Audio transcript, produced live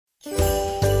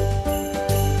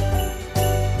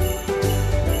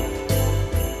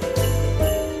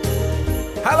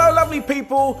Lovely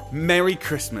people, Merry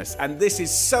Christmas. And this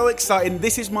is so exciting.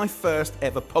 This is my first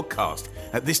ever podcast.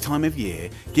 At this time of year,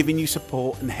 giving you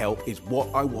support and help is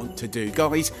what I want to do.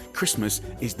 Guys, Christmas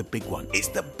is the big one. It's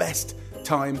the best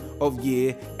time of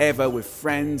year ever with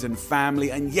friends and family.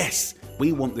 And yes,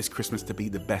 we want this Christmas to be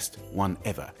the best one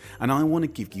ever. And I want to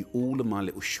give you all of my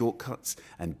little shortcuts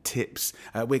and tips.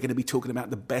 We're going to be talking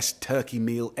about the best turkey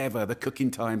meal ever, the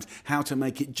cooking times, how to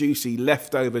make it juicy,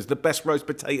 leftovers, the best roast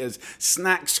potatoes,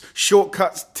 snacks,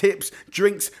 shortcuts, tips,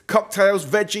 drinks, cocktails,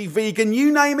 veggie, vegan,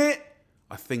 you name it.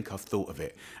 I think I've thought of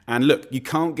it. And look, you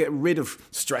can't get rid of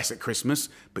stress at Christmas,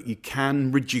 but you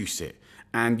can reduce it.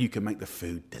 And you can make the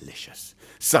food delicious.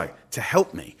 So, to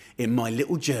help me in my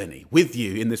little journey with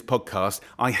you in this podcast,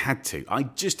 I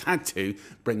just had to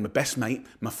bring my best mate,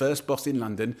 my first boss in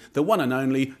London, the one and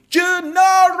only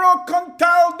Gennaro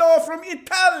Contaldo from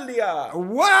Italia.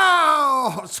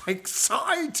 Wow, so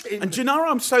exciting. And Gennaro,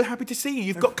 I'm so happy to see you.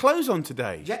 You've got clothes on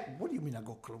today. Yeah, what do you mean I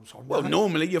got clothes on? Well,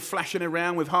 normally you're flashing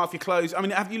around with half your clothes. I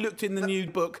mean, have you looked in the new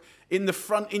book? In the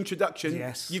front introduction,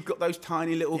 yes, you've got those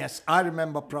tiny little... Yes, I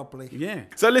remember properly. Yeah.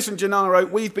 So listen, Gennaro,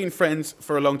 we've been friends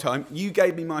for a long time. You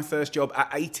gave me my first job at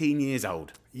 18 years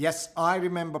old. Yes, I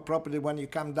remember properly when you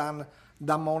come down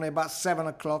that morning about 7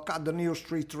 o'clock at the New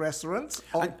Street restaurant.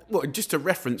 And, well, just to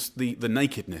reference the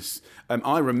nakedness,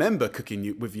 I remember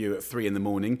cooking with you at 3 in the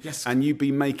morning. Yes. And you'd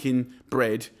be making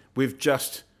bread with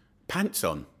just pants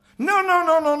on.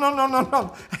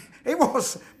 No. It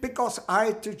was because I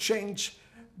had to change...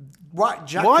 white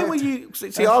jacket. Why were you...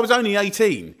 See, I was only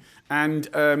 18, and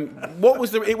what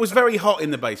was the... It was very hot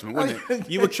in the basement, wasn't it?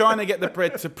 You were trying to get the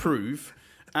bread to prove,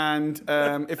 and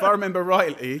if I remember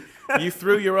rightly, you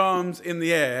threw your arms in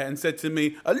the air and said to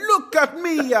me, "Look at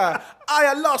me,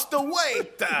 I lost the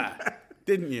weight,"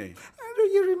 didn't you? How do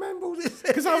you remember this?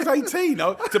 Because I was 18.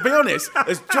 To be honest,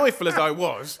 as joyful as I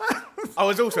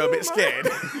was also a bit scared.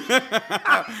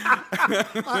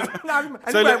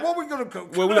 Anyway, what are we going to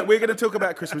cook? Well, look, we're going to talk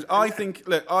about Christmas.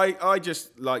 I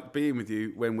just like being with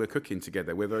you when we're cooking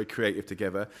together. We're very creative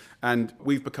together, and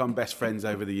we've become best friends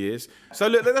over the years. So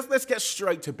look, let's get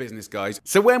straight to business, guys.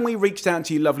 So when we reached out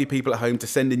to you lovely people at home to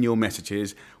send in your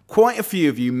messages, quite a few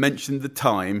of you mentioned the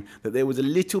time that there was a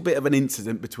little bit of an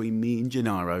incident between me and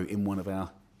Gennaro in one of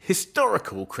our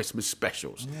historical Christmas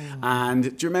specials. And do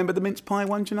you remember the mince pie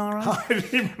one, Gennaro? I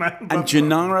remember. And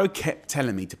Gennaro kept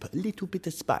telling me to put a little bit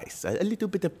of spice, a little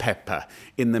bit of pepper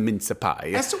in the mince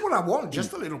pie. That's what I want,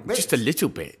 just a little bit. Just a little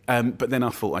bit. But then I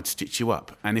thought I'd stitch you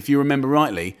up. And if you remember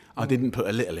rightly, I didn't put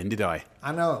a little in, did I?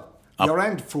 I know. Your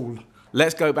hand full.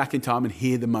 Let's go back in time and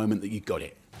hear the moment that you got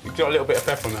it. You've got a little bit of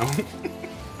pepper now.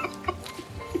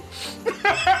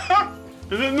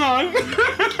 Is it nice?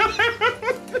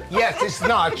 Yes, it's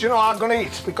nice. You know, I'm going to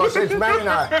eat because it's very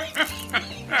nice.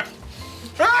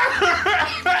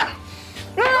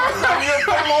 You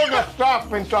put all the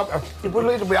stuff in top. You put a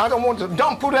little bit. I don't want to.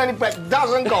 Don't put any back.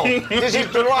 Doesn't go. This is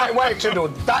the right way to do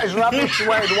it. That is rubbish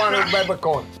way the one who's ever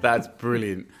caught. That's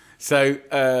brilliant. So,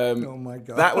 oh my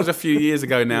God. That was a few years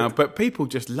ago now, but people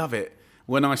just love it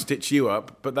when I stitch you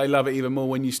up, but they love it even more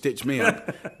when you stitch me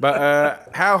up. But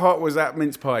how hot was that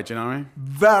mince pie, Gennaro?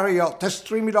 Very hot,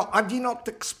 extremely hot. I did not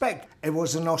expect. It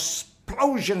was an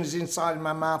explosion inside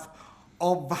my mouth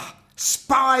of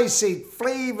spicy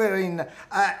flavouring.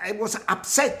 It was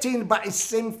upsetting, but at the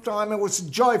same time it was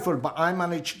joyful. But I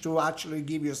managed to actually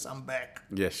give you some back.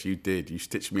 Yes, you did. You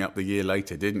stitched me up the year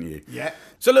later, didn't you? Yeah.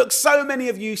 So look, so many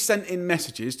of you sent in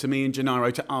messages to me and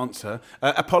Gennaro to answer.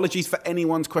 Apologies for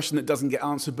anyone's question that doesn't get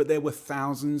answered, but there were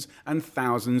thousands and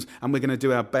thousands, and we're going to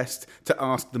do our best to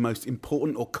ask the most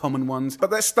important or common ones.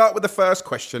 But let's start with the first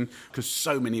question, because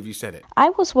so many of you said it. I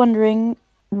was wondering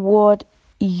what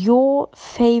your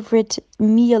favorite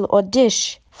meal or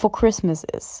dish for Christmas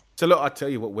is. So look, I'll tell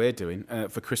you what we're doing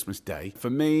for Christmas Day. For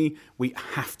me, we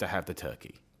have to have the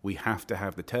turkey. We have to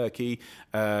have the turkey.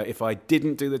 If I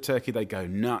didn't do the turkey, they'd go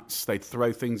nuts. They'd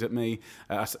throw things at me.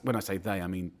 When I say they, I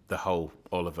mean the whole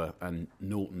Oliver and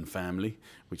Norton family,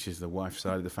 which is the wife's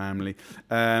side of the family.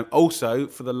 Also,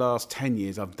 for the last 10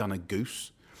 years, I've done a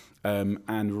goose.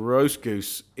 And roast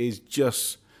goose is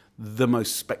just the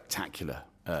most spectacular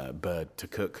bird to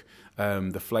cook.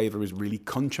 The flavour is really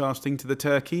contrasting to the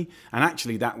turkey. And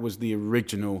actually, that was the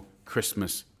original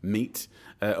Christmas meat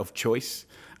of choice.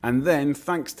 And then,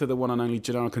 thanks to the one and only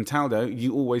Gennaro Contaldo,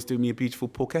 you always do me a beautiful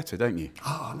porchetta, don't you?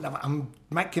 Oh, I love it. I'm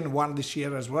making one this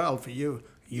year as well for you.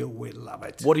 You will love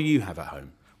it. What do you have at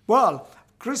home? Well,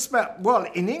 Christmas, well,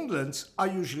 in England, I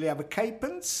usually have a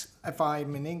capons if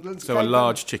I'm in England. So a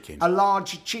large chicken. A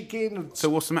large chicken. So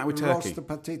what's the matter with turkey? Roasted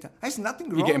potato. There's nothing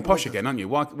wrong. You're getting posh with again, aren't you?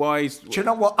 Why is... Do you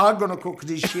know what? I'm going to cook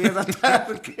this year a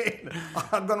turkey.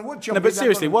 I'm going to watch your... No, but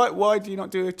seriously, why do you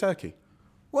not do a turkey?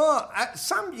 Well,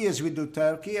 some years we do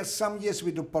turkey, some years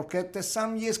we do porchetta,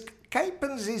 some years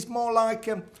capons is more like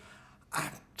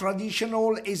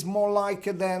traditional, is more like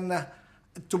than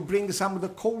to bring some of the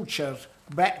culture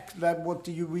back that what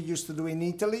we used to do in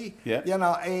Italy. Yeah. You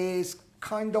know, is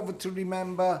kind of to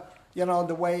remember, you know,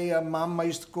 the way Mama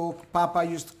used to cook, Papa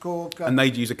used to cook. And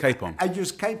they'd use a capon. I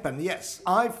use capon, yes.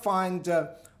 I find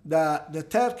the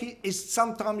turkey is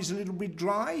sometimes a little bit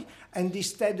dry, and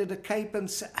instead of the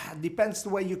capons, depends the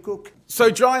way you cook. So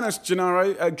dryness,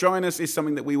 Gennaro, dryness is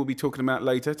something that we will be talking about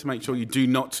later to make sure you do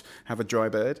not have a dry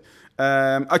bird.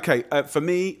 For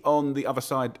me, on the other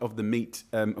side of the meat,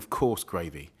 of course,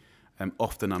 gravy.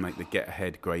 Often I make the Get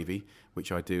Ahead gravy,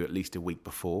 which I do at least a week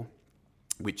before,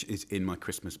 which is in my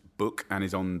Christmas book and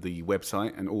is on the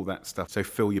website and all that stuff. So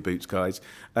fill your boots, guys.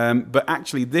 But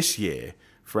actually this year,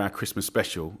 for our Christmas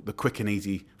special, the quick and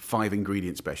easy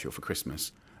 5-ingredient special for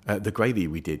Christmas, the gravy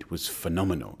we did was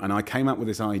phenomenal. And I came up with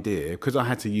this idea, because I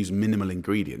had to use minimal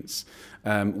ingredients.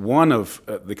 One of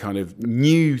the kind of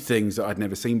new things that I'd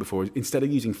never seen before is instead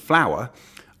of using flour,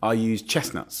 I used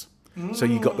chestnuts. So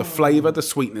you got the flavour, the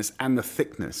sweetness and the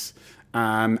thickness.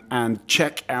 And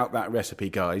check out that recipe,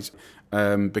 guys,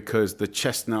 because the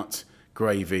chestnut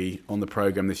gravy on the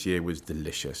programme this year was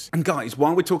delicious. And guys,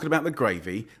 while we're talking about the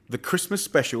gravy, the Christmas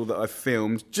special that I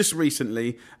filmed just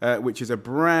recently, which is a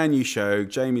brand new show,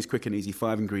 Jamie's Quick and Easy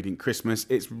 5-Ingredient Christmas.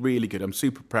 It's really good. I'm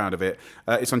super proud of it.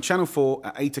 It's on Channel 4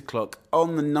 at 8 o'clock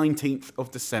on the 19th of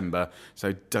December.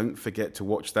 So don't forget to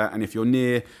watch that. And if you're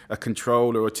near a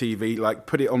controller or a TV, like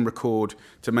put it on record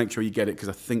to make sure you get it, because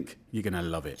I think you're going to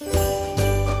love it.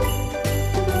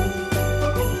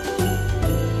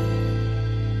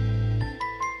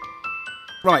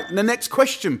 Right, the next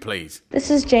question, please.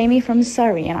 This is Jamie from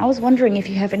Surrey, and I was wondering if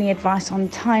you have any advice on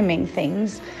timing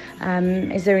things.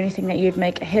 Is there anything that you'd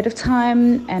make ahead of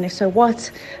time? And if so,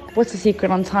 what? What's the secret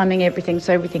on timing everything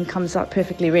so everything comes out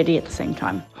perfectly ready at the same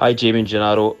time? Hi, Jamie and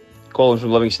Gennaro. Colin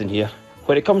from Livingston here.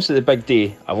 When it comes to the big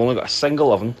day, I've only got a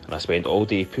single oven, and I spend all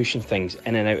day pushing things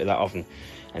in and out of that oven.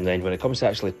 And then when it comes to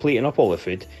actually plating up all the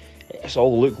food, it's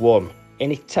all lukewarm.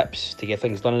 Any tips to get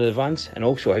things done in advance, and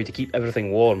also how to keep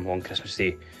everything warm on Christmas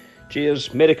Day?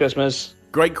 Cheers, Merry Christmas.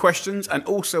 Great questions. And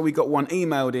also we got one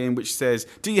emailed in which says,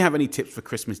 do you have any tips for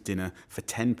Christmas dinner for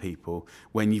 10 people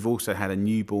when you've also had a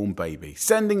newborn baby?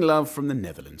 Sending love from the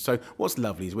Netherlands. So what's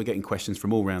lovely is we're getting questions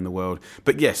from all around the world.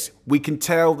 But yes, we can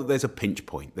tell that there's a pinch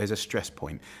point, there's a stress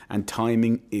point, and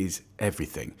timing is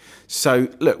everything. So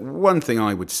look, one thing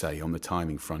I would say on the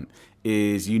timing front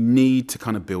is you need to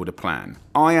kind of build a plan.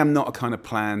 I am not a kind of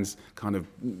plans, kind of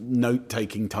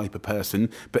note-taking type of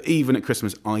person, but even at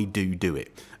Christmas, I do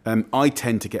it. I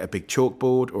tend to get a big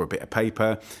chalkboard or a bit of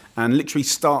paper and literally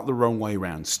start the wrong way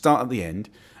round. Start at the end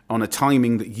on a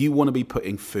timing that you want to be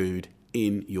putting food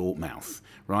in your mouth,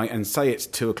 right? And say it's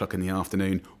 2 o'clock in the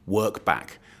afternoon, work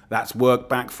back. That's work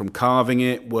back from carving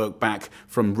it, work back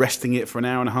from resting it for an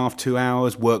hour and a half, 2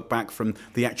 hours, work back from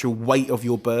the actual weight of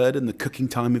your bird and the cooking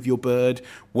time of your bird,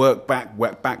 work back.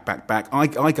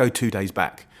 I go 2 days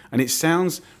back. And it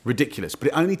sounds ridiculous, but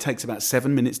it only takes about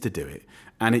 7 minutes to do it.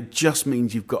 And it just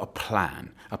means you've got a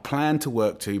plan to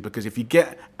work to, because if you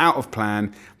get out of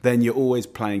plan, then you're always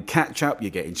playing catch up, you're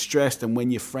getting stressed, and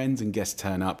when your friends and guests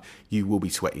turn up, you will be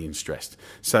sweaty and stressed.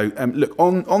 So look,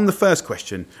 on the first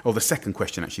question, or the second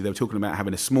question actually, they were talking about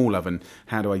having a small oven,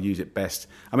 how do I use it best?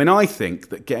 I mean, I think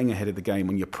that getting ahead of the game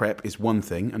on your prep is one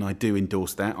thing, and I do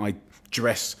endorse that. I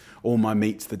dress all my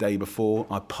meats the day before.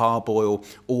 I parboil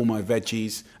all my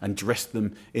veggies and dress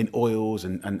them in oils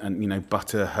and you know,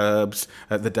 butter, herbs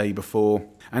the day before.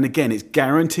 And again, it's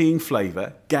guaranteeing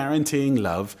flavour, guaranteeing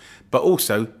love, but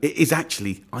also it is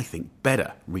actually, I think,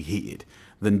 better reheated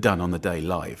than done on the day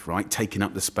live, right? Taking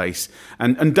up the space.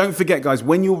 And don't forget, guys,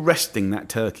 when you're resting that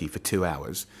turkey for 2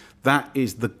 hours, that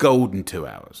is the golden 2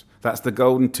 hours. That's the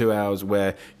golden 2 hours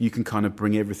where you can kind of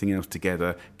bring everything else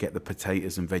together, get the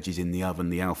potatoes and veggies in the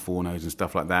oven, the al fornos and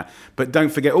stuff like that. But don't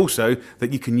forget also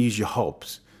that you can use your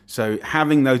hobs. So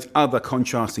having those other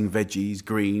contrasting veggies,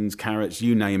 greens, carrots,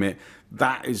 you name it,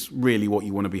 that is really what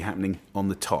you want to be happening on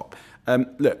the top.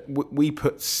 Look, we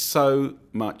put so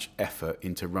much effort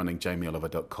into running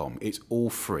jamieoliver.com. It's all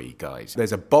free, guys.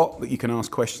 There's a bot that you can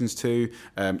ask questions to.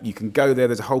 You can go there.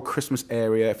 There's a whole Christmas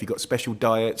area. If you've got special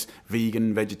diets,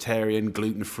 vegan, vegetarian,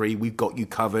 gluten-free, we've got you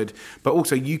covered. But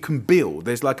also you can build.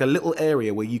 There's like a little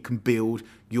area where you can build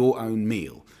your own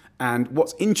meal. And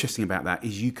what's interesting about that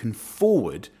is you can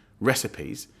forward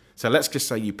recipes. So let's just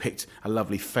say you picked a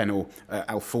lovely fennel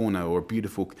al forno or a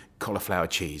beautiful cauliflower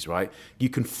cheese, right? You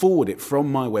can forward it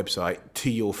from my website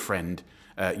to your friend,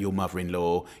 your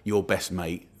mother-in-law, your best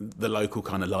mate, the local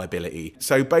kind of liability.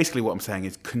 So basically what I'm saying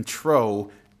is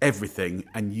control everything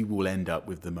and you will end up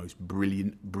with the most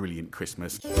brilliant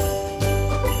Christmas.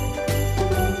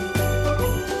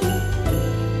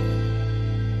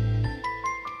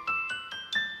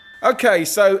 Okay,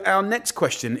 so our next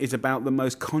question is about the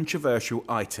most controversial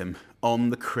item on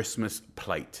the Christmas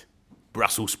plate.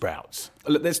 Brussels sprouts.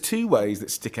 Look, there's two ways that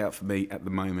stick out for me at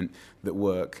the moment that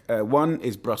work. One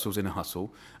is Brussels in a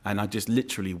hustle, and I just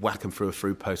literally whack them through a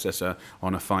food processor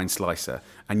on a fine slicer,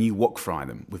 and you wok fry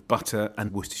them with butter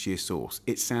and Worcestershire sauce.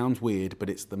 It sounds weird, but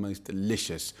it's the most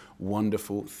delicious,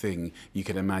 wonderful thing you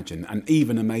can imagine, and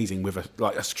even amazing with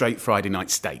a straight Friday night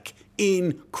steak.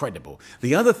 Incredible.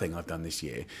 The other thing I've done this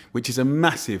year, which is a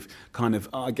massive kind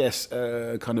of,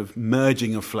 kind of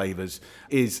merging of flavours,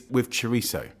 is with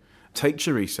chorizo. Take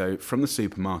chorizo from the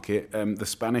supermarket. The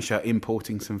Spanish are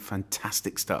importing some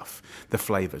fantastic stuff. The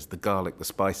flavours, the garlic, the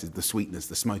spices, the sweetness,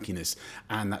 the smokiness,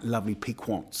 and that lovely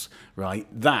piquance, right?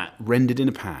 That rendered in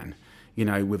a pan,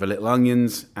 with a little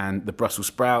onions and the Brussels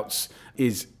sprouts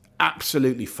is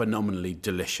absolutely phenomenally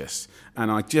delicious.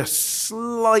 And I just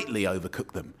slightly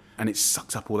overcook them and it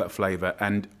sucks up all that flavour.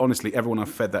 And honestly, everyone I've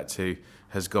fed that to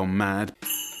has gone mad.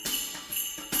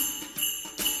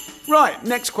 Right,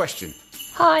 next question.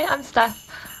 Hi, I'm Steph.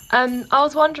 I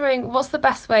was wondering, what's the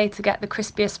best way to get the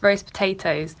crispiest roast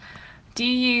potatoes? Do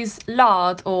you use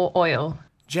lard or oil?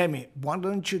 Jamie, why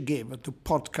don't you give the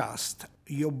podcast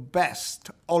your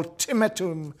best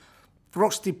ultimatum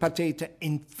roasted potato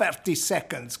in 30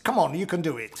 seconds? Come on, you can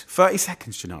do it. 30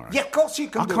 seconds, Gennaro? Yeah, of course you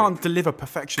can do it. I can't deliver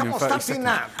perfection in 30 seconds. Come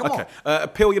on, start it now. Come on.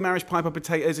 Peel your marriage pipe of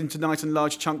potatoes into nice and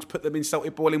large chunks, put them in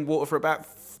salted boiling water for about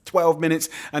 12 minutes,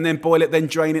 and then boil it, then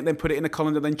drain it, then put it in a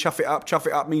colander, then chuff it up. Chuff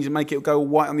it up means you make it go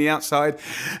white on the outside,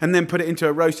 and then put it into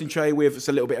a roasting tray with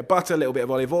a little bit of butter, a little bit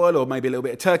of olive oil, or maybe a little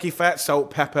bit of turkey fat,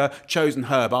 salt, pepper, chosen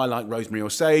herb. I like rosemary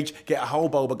or sage. Get a whole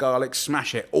bulb of garlic,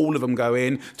 smash it, all of them go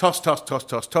in, toss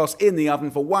in the oven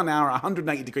for 1 hour at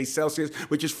 180 degrees Celsius,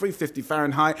 which is 350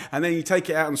 Fahrenheit, and then you take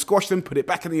it out and squash them, put it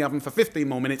back in the oven for 15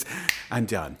 more minutes, and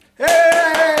done.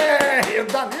 Hey, you're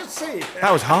done, you see.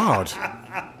 That was hard.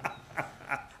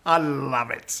 I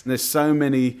love it. There's so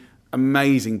many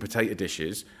amazing potato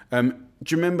dishes. Do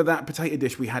you remember that potato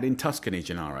dish we had in Tuscany,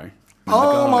 Gennaro?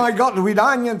 Oh my God, with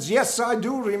onions. Yes, I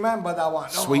do remember that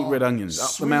one. Sweet red onions up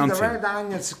the mountain. Sweet red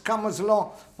onions comes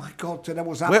along. My God, that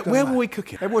was Where were we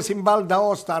cooking? It was in Val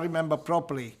d'Aosta, I remember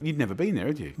properly. You'd never been there,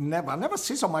 had you? Never. I never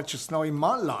seen so much snow in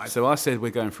my life. So I said we're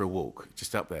going for a walk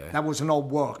just up there. That was no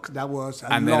work. That was a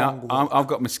long walk. And then I've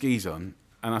got my skis on.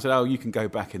 And I said, you can go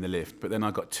back in the lift. But then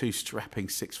I got two strapping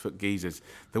 6-foot geezers,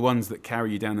 the ones that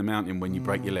carry you down the mountain when you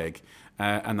break your leg.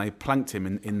 And they planked him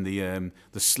in the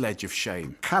sledge of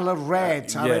shame. Colour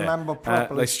red, I remember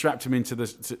properly. They strapped him into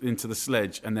the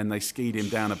sledge, and then they skied him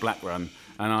down a black run.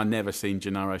 And I never seen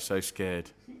Gennaro so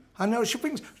scared. I know, she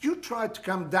thinks you tried to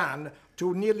come down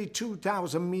to nearly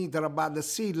 2,000 meters above the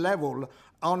sea level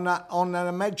on an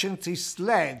emergency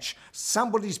sledge.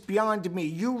 Somebody's behind me.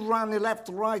 You ran left,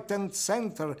 right, and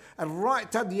centre. And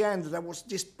right at the end, there was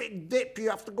this big dip. You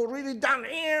have to go really down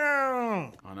here.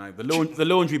 I know. The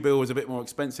laundry bill was a bit more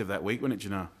expensive that week, wasn't it,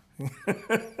 Gennaro?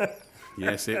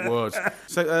 Yes, it was.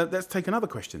 So let's take another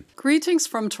question. Greetings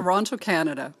from Toronto,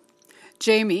 Canada.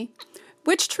 Jamie,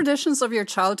 which traditions of your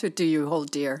childhood do you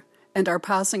hold dear and are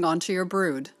passing on to your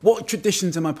brood? What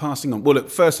traditions am I passing on? Well, look,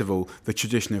 first of all, the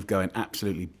tradition of going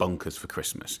absolutely bonkers for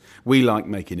Christmas. We like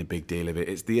making a big deal of it.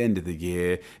 It's the end of the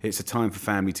year. It's a time for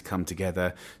family to come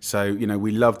together. So,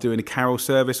 we love doing a carol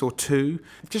service or two.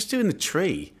 Just doing the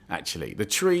tree, actually. The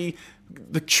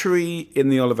tree in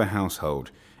the Oliver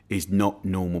household is not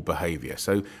normal behaviour.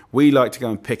 So we like to go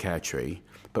and pick our tree,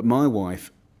 but my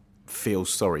wife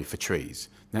feels sorry for trees.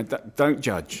 Now, don't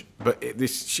judge, but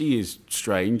she is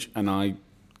strange, and I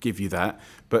give you that.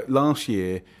 But last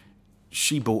year,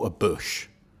 she bought a bush,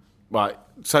 right?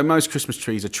 So most Christmas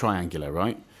trees are triangular,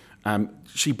 right?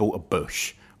 She bought a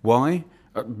bush. Why?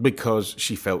 Because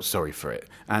she felt sorry for it.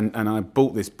 And I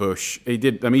bought this bush.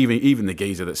 Even the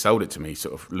geezer that sold it to me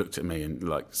sort of looked at me in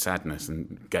like sadness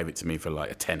and gave it to me for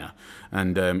like a tenner.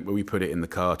 And we put it in the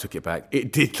car, took it back.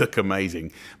 It did look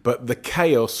amazing. But the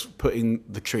chaos putting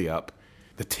the tree up,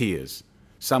 the tears.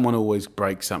 Someone always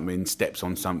breaks something, steps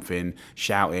on something,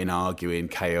 shouting, arguing,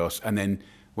 chaos. And then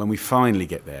when we finally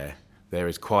get there, there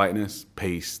is quietness,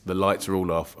 peace, the lights are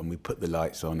all off, and we put the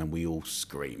lights on and we all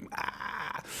scream.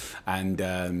 Ah!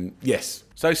 And yes,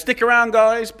 so stick around,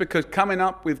 guys, because coming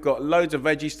up, we've got loads of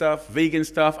veggie stuff, vegan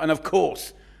stuff, and of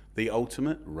course, the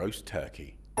ultimate roast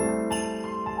turkey.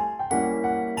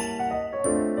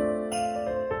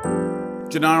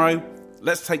 Gennaro,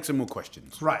 let's take some more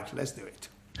questions. Right, let's do it.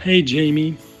 Hey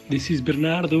Jamie, this is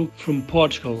Bernardo from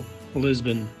Portugal,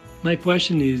 Lisbon. My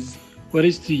question is, what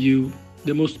is to you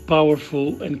the most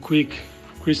powerful and quick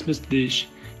Christmas dish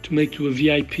to make to a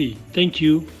VIP? Thank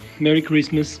you. Merry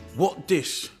Christmas. What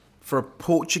dish for a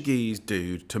Portuguese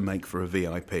dude to make for a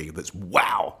VIP that's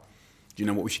wow? Do you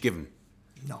know what we should give him?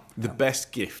 No. The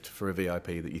best gift for a VIP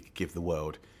that you could give the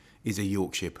world is a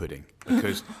Yorkshire pudding,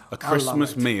 because a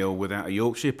Christmas meal without a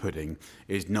Yorkshire pudding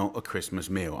is not a Christmas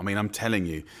meal. I mean, I'm telling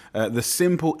you, the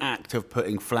simple act of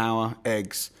putting flour,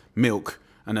 eggs, milk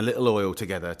and a little oil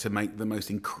together to make the most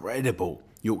incredible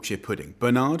Yorkshire pudding.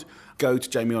 Bernard, go to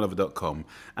jamieoliver.com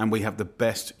and we have the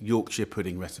best Yorkshire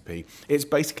pudding recipe. It's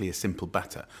basically a simple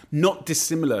batter, not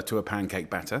dissimilar to a pancake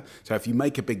batter. So if you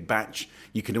make a big batch,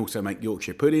 you can also make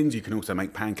Yorkshire puddings. You can also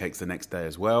make pancakes the next day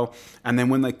as well. And then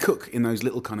when they cook in those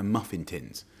little kind of muffin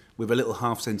tins with a little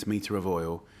 0.5 centimetre of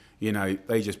oil, you know,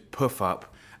 they just puff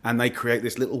up and they create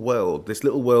this little world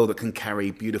that can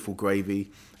carry beautiful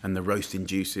gravy and the roasting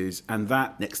juices, and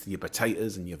that next to your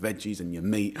potatoes and your veggies and your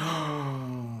meat.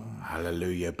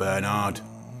 Hallelujah, Bernard.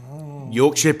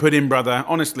 Yorkshire pudding, brother.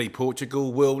 Honestly,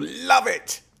 Portugal will love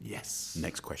it. Yes.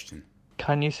 Next question.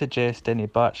 Can you suggest any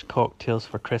batch cocktails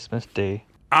for Christmas Day?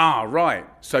 Ah, right.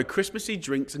 So Christmassy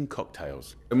drinks and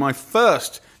cocktails. My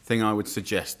first thing I would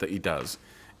suggest that he does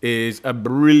is a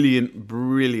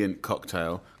brilliant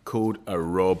cocktail called a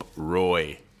Rob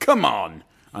Roy. Come on.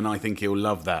 And I think he'll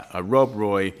love that. A Rob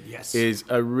Roy is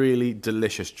a really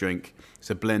delicious drink. It's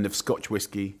a blend of Scotch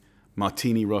whiskey,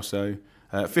 Martini Rosso,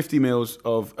 50 mils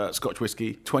of Scotch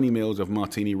whiskey, 20 mils of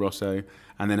Martini Rosso,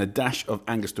 and then a dash of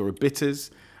Angostura bitters,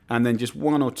 and then just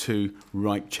 1 or 2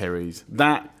 ripe cherries.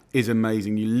 That is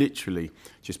amazing. You literally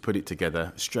just put it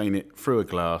together, strain it through a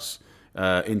glass,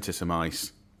 into some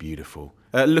ice. Beautiful.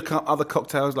 Look up other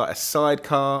cocktails like a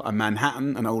sidecar, a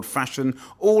Manhattan, an old fashioned.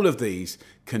 All of these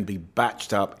can be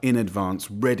batched up in advance,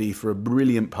 ready for a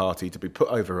brilliant party to be put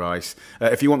over ice.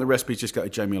 If you want the recipes, just go to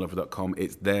jamieoliver.com.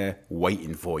 It's there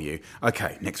waiting for you.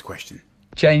 Okay, next question.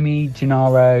 Jamie,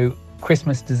 Gennaro,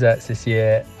 Christmas desserts this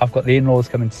year. I've got the in-laws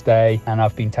coming to stay and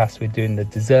I've been tasked with doing the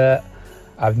dessert.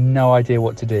 I have no idea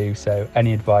what to do, so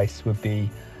any advice would be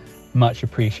much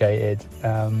appreciated.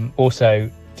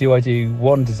 Also, do I do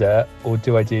one dessert or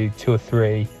do I do 2 or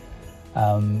 3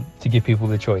 to give people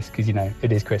the choice? Because, you know,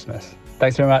 it is Christmas.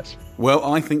 Thanks very much. Well,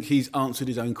 I think he's answered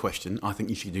his own question. I think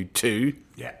you should do 2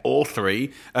 or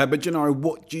 3. But Gennaro,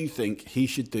 what do you think he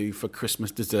should do for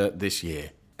Christmas dessert this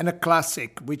year? And a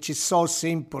classic, which is so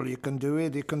simple. You can do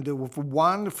it. You can do it for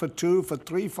 1, for 2, for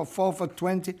 3, for 4, for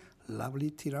 20.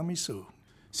 Lovely tiramisu.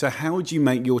 So how would you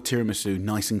make your tiramisu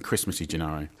nice and Christmassy,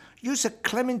 Gennaro? Use a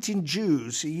clementine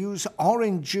juice. Use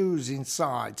orange juice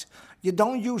inside. You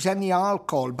don't use any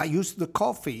alcohol, but use the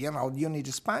coffee. You know, you need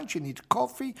a sponge, you need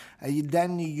coffee,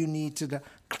 then you need the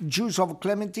juice of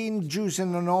clementine, juice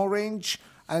in an orange,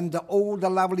 and all the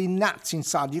lovely nuts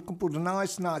inside. You can put a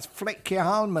nice flaky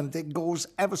almond. It goes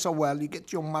ever so well. You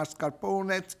get your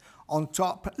mascarpone on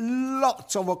top,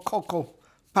 lots of cocoa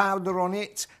powder on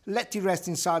it. Let it rest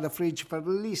inside the fridge for at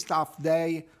least half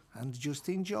day and just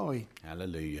enjoy.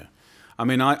 Hallelujah. I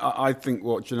mean, I think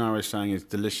what Gennaro is saying is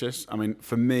delicious. I mean,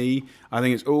 for me, I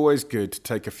think it's always good to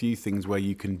take a few things where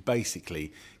you can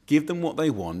basically give them what they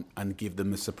want and give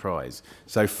them a surprise.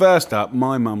 So first up,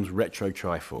 my mum's retro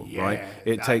trifle, right?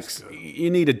 It takes, you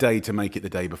need a day to make it the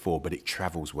day before, but it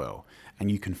travels well.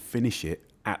 And you can finish it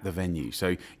at the venue.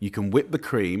 So you can whip the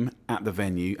cream at the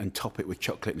venue and top it with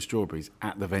chocolate and strawberries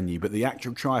at the venue. But the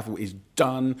actual trifle is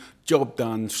done, job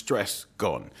done, stress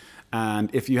gone. And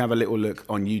if you have a little look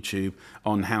on YouTube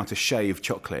on how to shave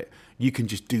chocolate, you can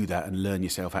just do that and learn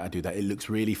yourself how to do that. It looks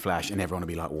really flash and everyone will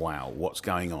be like, wow, what's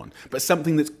going on? But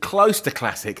something that's close to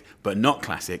classic, but not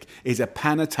classic, is a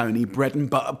panettone bread and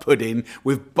butter pudding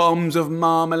with bombs of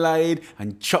marmalade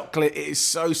and chocolate. It is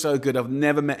so, so good. I've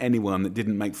never met anyone that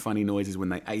didn't make funny noises when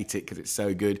they ate it because it's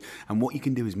so good. And what you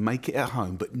can do is make it at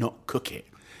home, but not cook it.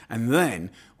 And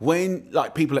then when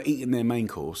like people are eating their main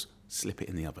course, slip it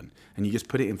in the oven. And you just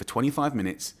put it in for 25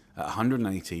 minutes at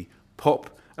 180,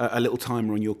 pop a little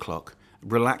timer on your clock,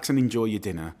 relax and enjoy your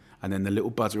dinner, and then the little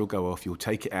buzzer will go off, you'll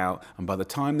take it out, and by the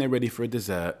time they're ready for a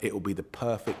dessert, it will be the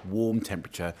perfect warm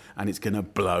temperature, and it's going to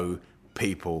blow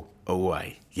people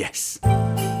away. Yes.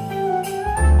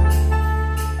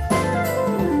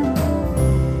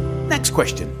 Next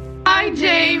question. Hi,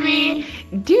 Jamie.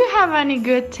 Do you have any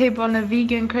good tip on a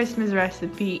vegan Christmas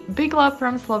recipe? Big love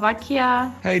from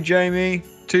Slovakia. Hey Jamie,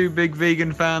 2 big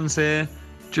vegan fans here.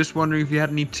 Just wondering if you had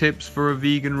any tips for a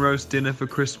vegan roast dinner for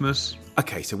Christmas.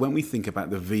 Okay, so when we think about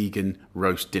the vegan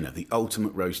roast dinner, the ultimate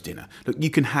roast dinner, look, you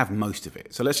can have most of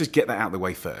it. So let's just get that out of the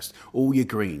way first. All your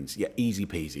greens, yeah, easy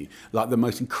peasy. Like the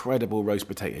most incredible roast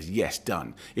potatoes, yes,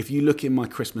 done. If you look in my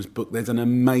Christmas book, there's an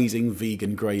amazing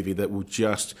vegan gravy that will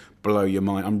just blow your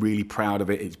mind. I'm really proud of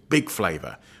it. It's big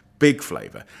flavour. Big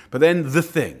flavour. But then the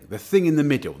thing in the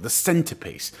middle, the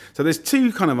centrepiece. So there's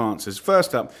 2 kind of answers.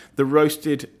 First up, the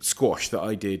roasted squash that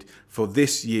I did for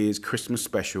this year's Christmas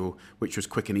special, which was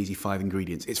quick and easy, 5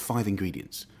 ingredients. It's 5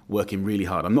 ingredients, working really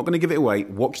hard. I'm not going to give it away.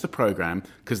 Watch the programme,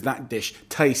 because that dish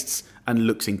tastes and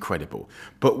looks incredible.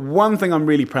 But one thing I'm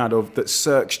really proud of that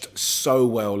searched so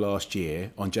well last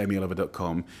year on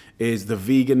jamieoliver.com is the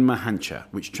vegan mahancha,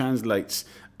 which translates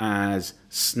as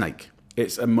snake.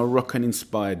 It's a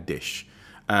Moroccan-inspired dish,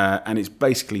 and it's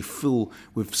basically full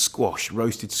with squash,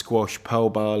 roasted squash, pearl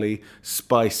barley,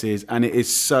 spices, and it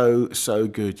is so, so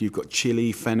good. You've got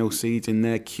chili, fennel seeds in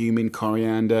there, cumin,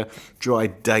 coriander,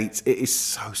 dried dates. It is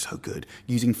so, so good,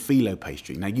 using phyllo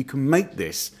pastry. Now, you can make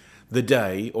this the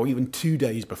day or even 2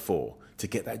 days before to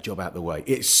get that job out of the way.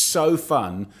 It's so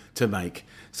fun to make.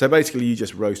 So basically you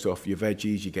just roast off your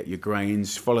veggies, you get your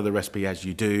grains, follow the recipe as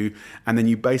you do, and then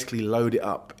you basically load it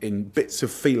up in bits of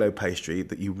phyllo pastry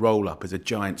that you roll up as a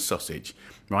giant sausage,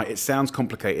 right? It sounds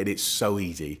complicated, it's so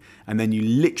easy. And then you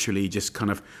literally just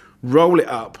kind of roll it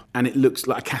up and it looks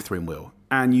like a Catherine wheel.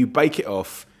 And you bake it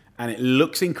off and it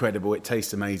looks incredible, it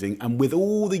tastes amazing. And with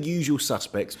all the usual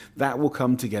suspects, that will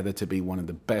come together to be one of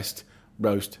the best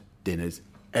roast dinners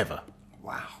ever.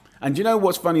 Wow. And do you know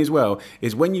what's funny as well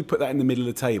is when you put that in the middle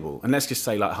of the table, and let's just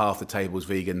say like half the table's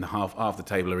vegan, half the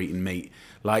table are eating meat,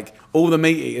 like all the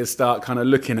meat eaters start kind of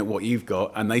looking at what you've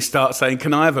got and they start saying,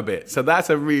 can I have a bit? So that's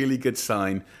a really good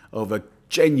sign of a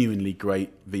genuinely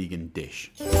great vegan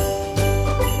dish.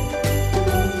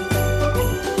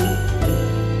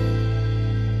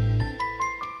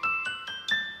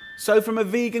 So from a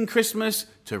vegan Christmas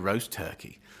to roast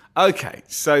turkey. Okay,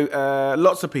 so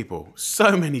lots of people,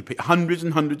 so many people, hundreds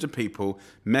and hundreds of people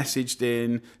messaged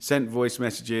in, sent voice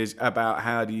messages about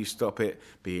how do you stop it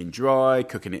being dry,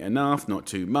 cooking it enough, not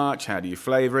too much, how do you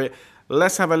flavour it.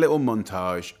 Let's have a little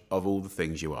montage of all the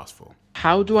things you asked for.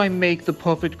 How do I make the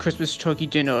perfect Christmas turkey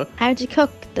dinner? How do you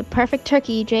cook the perfect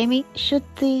turkey, Jamie? Should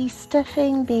the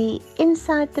stuffing be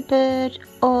inside the bird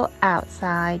or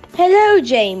outside? Hello,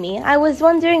 Jamie. I was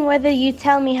wondering whether you'd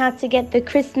tell me how to get the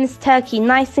Christmas turkey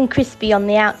nice and crispy on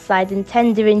the outside and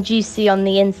tender and juicy on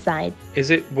the inside. Is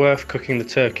it worth cooking the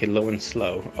turkey low and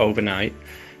slow overnight?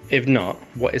 If not,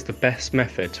 what is the best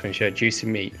method to ensure juicy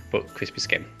meat but crispy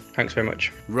skin? Thanks very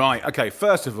much. Right, okay,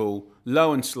 first of all,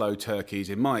 low and slow turkeys,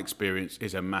 in my experience,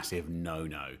 is a massive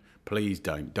no-no. Please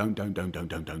don't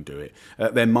do it.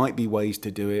 There might be ways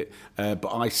to do it, but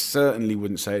I certainly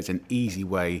wouldn't say it's an easy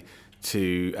way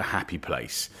to a happy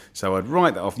place. So I'd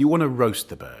write that off. You want to roast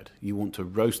the bird. You want to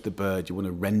roast the bird, you want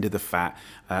to render the fat,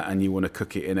 and you want to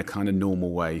cook it in a kind of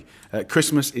normal way.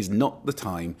 Christmas is not the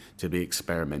time to be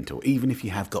experimental, even if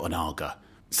you have got an Aga.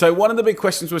 So one of the big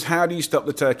questions was, how do you stop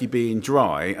the turkey being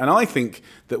dry? And I think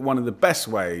that one of the best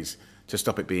ways to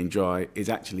stop it being dry is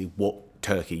actually what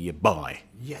turkey you buy.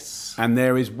 Yes. And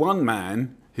there is one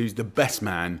man who's the best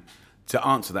man to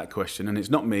answer that question, and it's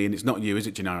not me and it's not you, is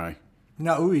it, Gennaro?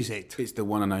 No, who is it? It's the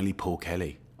one and only Paul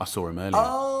Kelly. I saw him earlier.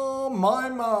 Oh, my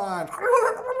mind.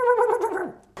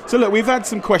 So look, we've had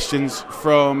some questions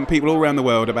from people all around the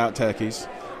world about turkeys,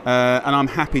 and I'm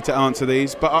happy to answer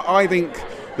these, but I think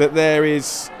that there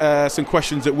is some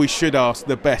questions that we should ask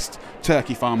the best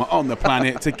turkey farmer on the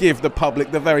planet to give the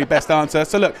public the very best answer.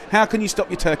 So look, how can you stop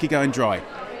your turkey going dry?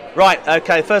 Right,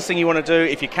 okay, first thing you want to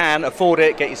do, if you can afford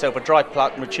it, get yourself a dry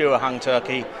plucked, mature hung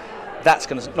turkey. That's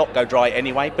going to not go dry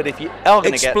anyway, but if you are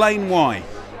going to Explain why.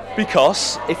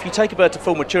 Because if you take a bird to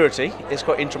full maturity, it's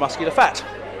got intramuscular fat.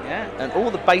 Yeah, and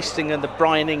all the basting and the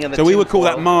brining and the... So we would call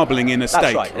that marbling in a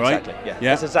steak, right? Exactly, yeah.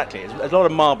 That's exactly it. There's a lot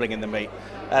of marbling in the meat.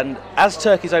 And as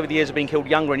turkeys over the years have been killed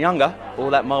younger and younger, all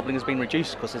that marbling has been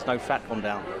reduced because there's no fat gone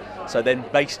down. So then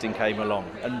basting came along,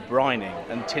 and brining,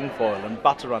 and tinfoil, and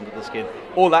butter under the skin.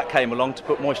 All that came along to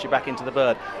put moisture back into the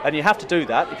bird. And you have to do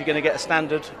that if you're going to get a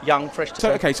standard, young, fresh turkey.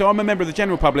 So, okay, so I'm a member of the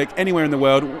general public anywhere in the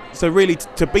world. So really,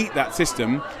 to beat that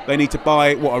system, they need to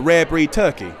buy, what, a rare breed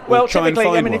turkey? Well, typically,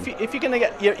 I mean, if you're going to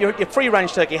get... Your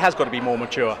free-range turkey has got to be more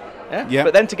mature. Yeah?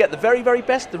 But then to get the very, very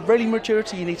best, the really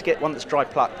maturity, you need to get one that's dry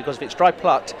plucked. Because if it's dry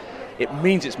plucked, it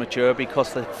means it's mature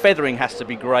because the feathering has to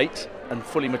be great and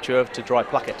fully mature to dry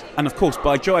pluck it. And of course,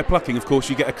 by dry plucking, of course,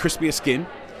 you get a crispier skin.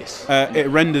 Yes. It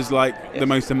renders like the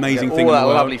most amazing thing all in that the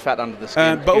world. lovely fat under the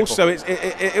skin. But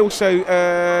Beautiful.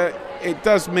 also, it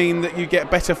does mean that you get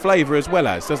better flavour as well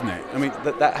as, doesn't it? I mean,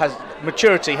 that has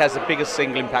maturity has the biggest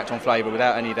single impact on flavour,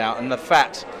 without any doubt, and the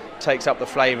fat takes up the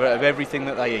flavour of everything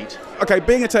that they eat. Okay,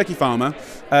 being a turkey farmer,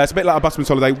 it's a bit like a busman's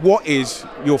holiday. What is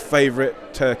your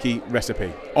favourite turkey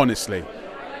recipe, honestly?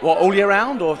 What, all year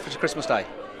round or for Christmas Day?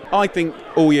 I think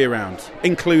all year round,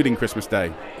 including Christmas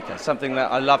Day. Okay, something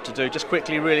that I love to do, just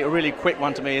quickly, a really quick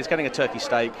one to me, is getting a turkey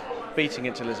steak, beating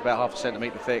it till it's about half a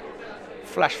centimetre thick,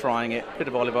 flash frying it, bit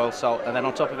of olive oil, salt, and then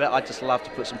on top of it, I just love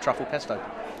to put some truffle pesto.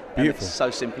 And Beautiful. it's so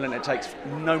simple, and it takes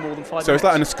no more than 5 minutes. So it's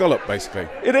like an escallop, basically.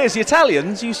 It is. The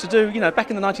Italians used to do, back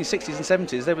in the 1960s and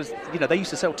 70s, there was, they used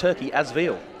to sell turkey as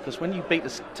veal, because when you beat the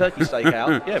turkey steak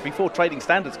out, before trading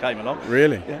standards came along,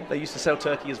 Really? yeah, they used to sell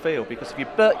turkey as veal, because if you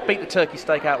beat the turkey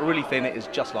steak out really thin, it is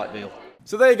just like veal.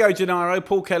 So there you go, Gennaro.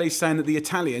 Paul Kelly's saying that the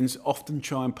Italians often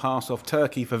try and pass off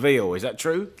turkey for veal. Is that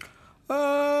true?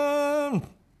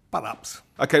 Perhaps.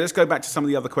 Okay, let's go back to some of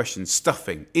the other questions.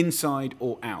 Stuffing, inside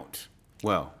or out?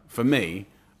 Well, for me,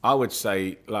 I would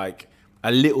say like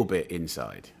a little bit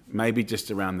inside, maybe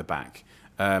just around the back.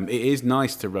 It is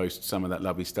nice to roast some of that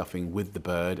lovely stuffing with the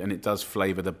bird, and it does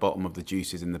flavour the bottom of the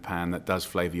juices in the pan. That does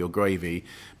flavour your gravy.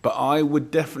 But I would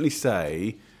definitely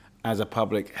say, as a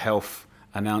public health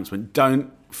announcement,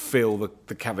 don't fill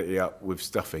the cavity up with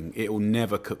stuffing. It will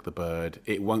never cook the bird.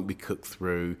 It won't be cooked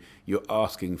through. You're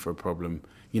asking for a problem.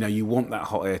 You want that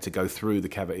hot air to go through the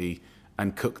cavity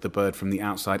and cook the bird from the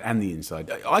outside and the inside.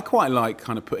 I quite like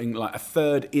kind of putting like a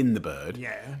third in the bird.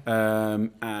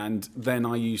 And then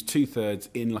I use 2/3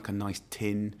 in like a nice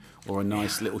tin or a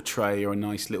nice little tray or a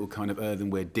nice little kind of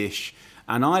earthenware dish.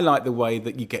 And I like the way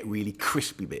that you get really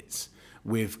crispy bits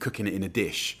with cooking it in a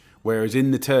dish, whereas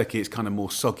in the turkey it's kind of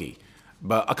more soggy.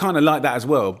 But I kind of like that as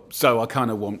well, so I kind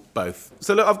of want both.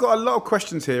 So look, I've got a lot of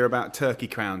questions here about turkey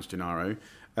crowns, Gennaro.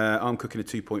 I'm cooking a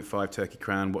 2.5 turkey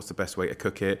crown. What's the best way to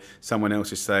cook it? Someone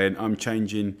else is saying I'm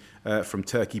changing from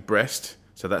turkey breast,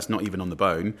 so that's not even on the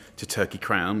bone, to turkey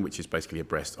crown, which is basically a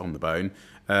breast on the bone.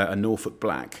 A Norfolk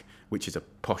Black, which is a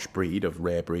posh breed of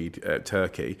rare breed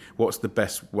turkey. What's the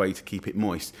best way to keep it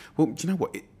moist? Well, do you know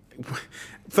what?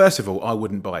 First of all, I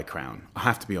wouldn't buy a crown. I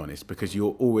have to be honest, because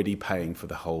you're already paying for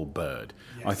the whole bird.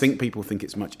 Yes. I think people think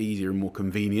it's much easier and more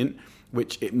convenient,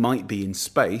 which it might be in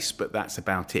space, but that's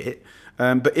about it.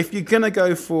 But if you're going to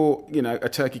go for, a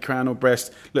turkey crown or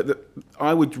breast, look,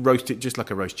 I would roast it just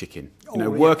like a roast chicken.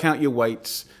 Work out your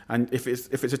weights, and if it's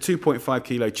a 2.5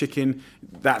 kilo chicken,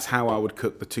 that's how I would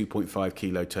cook the 2.5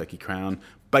 kilo turkey crown.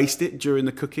 Baste it during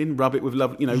the cooking, rub it with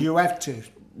lovely, You have to.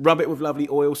 Rub it with lovely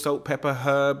oil, salt, pepper,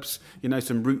 herbs,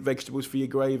 some root vegetables for your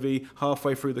gravy.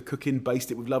 Halfway through the cooking, baste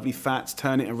it with lovely fats,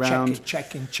 turn it around.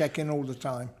 Checking all the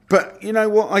time. But you know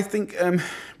what? I think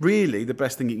really the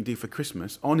best thing you can do for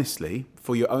Christmas, honestly,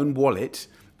 for your own wallet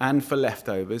and for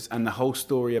leftovers, and the whole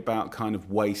story about kind of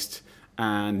waste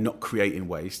and not creating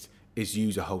waste, is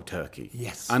use a whole turkey.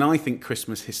 Yes. And I think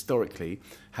Christmas historically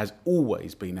has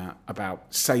always been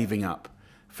about saving up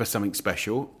for something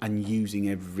special and using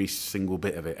every single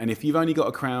bit of it. And if you've only got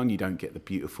a crown, you don't get the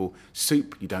beautiful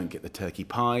soup, you don't get the turkey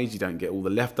pies, you don't get all the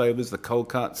leftovers, the cold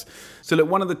cuts. So look,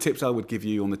 one of the tips I would give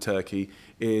you on the turkey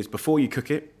is before you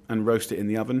cook it and roast it in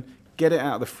the oven, get it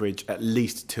out of the fridge at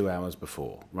least 2 hours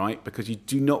before, right? Because you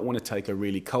do not want to take a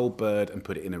really cold bird and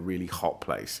put it in a really hot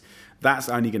place. That's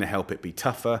only going to help it be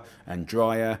tougher and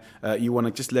drier. You want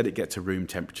to just let it get to room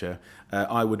temperature.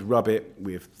 I would rub it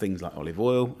with things like olive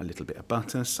oil, a little bit of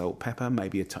butter, salt, pepper,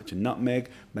 maybe a touch of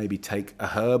nutmeg, maybe take a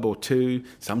herb or two.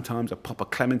 Sometimes I pop a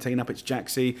clementine up its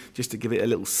jacksie just to give it a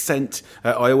little scent.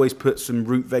 I always put some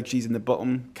root veggies in the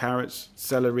bottom, carrots,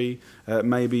 celery,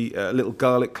 maybe a little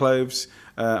garlic cloves,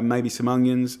 maybe some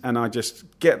onions, and I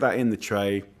just get that in the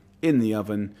tray, in the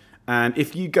oven. And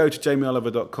if you go to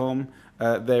jamieoliver.com,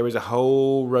 there is a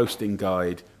whole roasting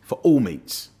guide for all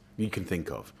meats you can think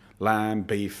of. Lamb,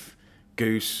 beef,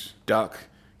 goose, duck,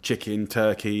 chicken,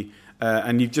 turkey.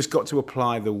 And you've just got to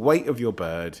apply the weight of your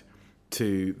bird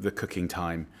to the cooking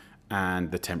time and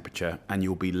the temperature, and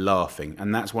you'll be laughing.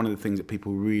 And that's one of the things that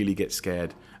people really get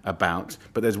scared about.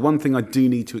 But there's one thing I do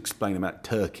need to explain about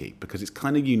turkey, because it's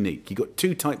kind of unique. You've got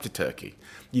two types of turkey.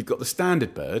 You've got the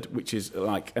standard bird, which is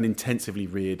like an intensively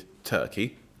reared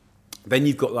turkey. Then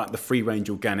you've got like the free-range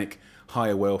organic,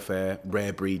 higher welfare,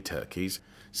 rare breed turkeys.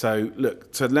 So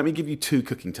let me give you two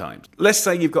cooking times. Let's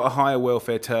say you've got a higher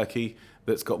welfare turkey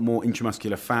that's got more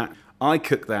intramuscular fat. I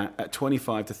cook that at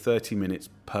 25 to 30 minutes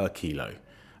per kilo.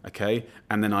 okay?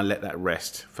 And then I let that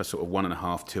rest for sort of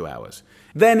 1.5, 2 hours.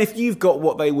 Then if you've got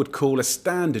what they would call a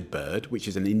standard bird, which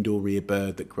is an indoor rear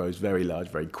bird that grows very large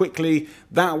very quickly,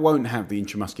 that won't have the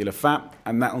intramuscular fat,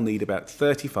 and that'll need about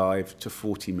 35 to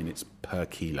 40 minutes per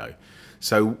kilo.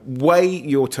 So weigh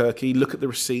your turkey, look at the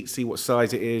receipt, see what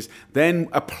size it is, then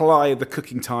apply the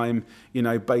cooking time,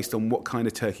 based on what kind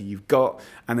of turkey you've got,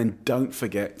 and then don't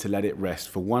forget to let it rest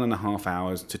for 1.5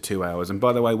 hours to 2 hours. And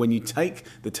by the way, when you take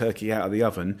the turkey out of the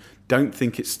oven, don't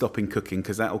think it's stopping cooking,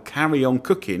 because that'll carry on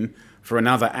cooking for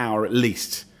another hour at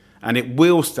least. And it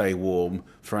will stay warm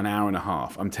for an hour and a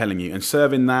half, I'm telling you. And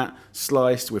serving that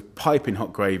sliced with piping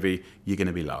hot gravy, you're going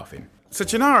to be laughing. So,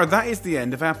 Gennaro, that is the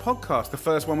end of our podcast, the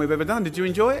first one we've ever done. Did you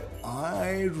enjoy it?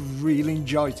 I really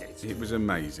enjoyed it. It was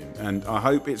amazing, and I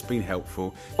hope it's been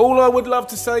helpful. All I would love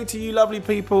to say to you lovely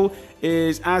people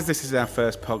is, as this is our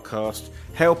first podcast,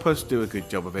 help us do a good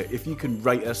job of it. If you can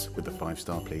rate us with the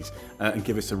 5-star, please, and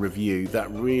give us a review, that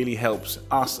really helps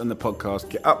us and the podcast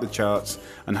get up the charts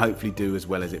and hopefully do as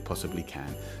well as it possibly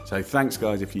can. So thanks,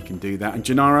 guys, if you can do that. And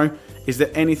Gennaro, is there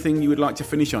anything you would like to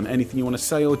finish on? Anything you want to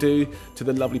say or do to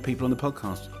the lovely people on the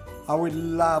podcast? I would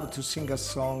love to sing a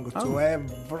song to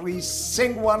every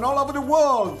single one all over the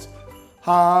world.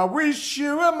 I wish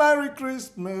you a Merry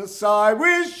Christmas. I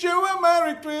wish you a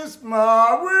Merry Christmas.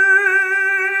 I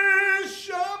wish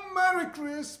a Merry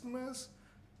Christmas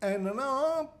and an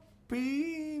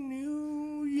Happy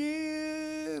New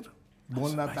Year.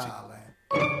 Buon Natale.